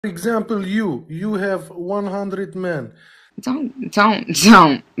For example, you have 100 men. Don't do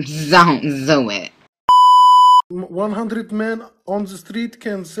it. 100 men on the street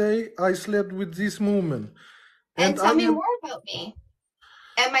can say, I slept with this woman. And tell me more about me.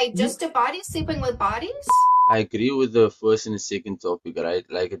 Am I just a body sleeping with bodies? I agree with the first and the second topic, right?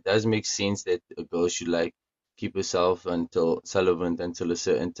 Like, it does make sense that a girl should, like, keep herself celibate until a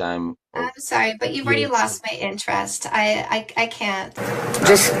certain time. I'm sorry, but you've already lost my interest. I can't.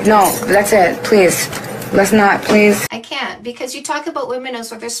 Just, no, that's it, please. Let's not, please. I can't, because you talk about women as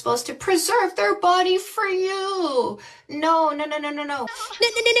though they're supposed to preserve their body for you. No.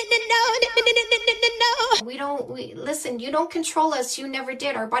 Listen, you don't control us. You never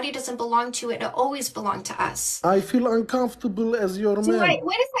did. Our body doesn't belong to you. It always belonged to us. I feel uncomfortable as your man.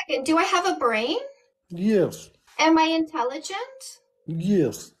 Wait a second. Do I have a brain? Yes. Am I intelligent?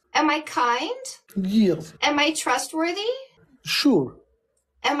 Yes. Am I kind? Yes. Am I trustworthy? Sure.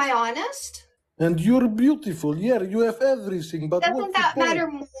 Am I honest? And you're beautiful. Yeah, you have everything. But doesn't that matter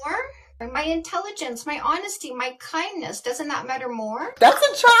more? My intelligence, my honesty, my kindness, doesn't that matter more? That's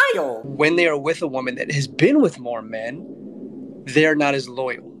a child. When they are with a woman that has been with more men, they're not as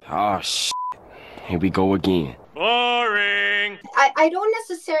loyal. Oh, shit. Here we go again. Boring. I don't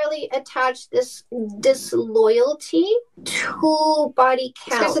necessarily attach this disloyalty to body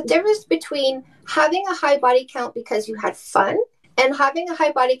count. There's a difference between having a high body count because you had fun and having a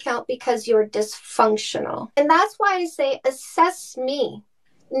high body count because you're dysfunctional. And that's why I say assess me,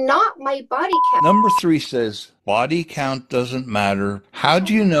 not my body count. Number 3 says, body count doesn't matter. How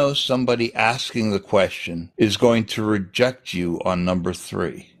do you know somebody asking the question is going to reject you on number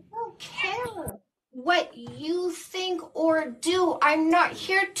 3? I don't care what you think or do. I'm not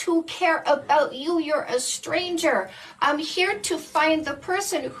here to care about you. You're a stranger. I'm here to find the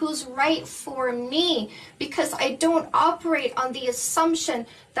person who's right for me, because I don't operate on the assumption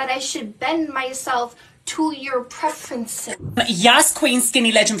that I should bend myself to your preferences. Yas Queen,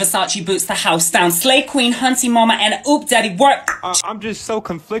 Skinny Legend, Versace boots the house down. Slay Queen, Hunty Mama, and Oop Daddy work. I'm just so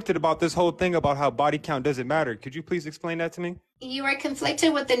conflicted about this whole thing about how body count doesn't matter. Could you please explain that to me? You are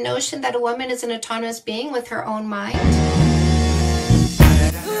conflicted with the notion that a woman is an autonomous being with her own mind.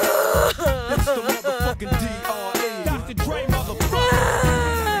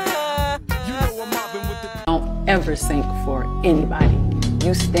 Don't ever sink for anybody.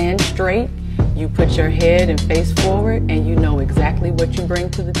 You stand straight, you put your head and face forward, and you know exactly what you bring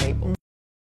to the table.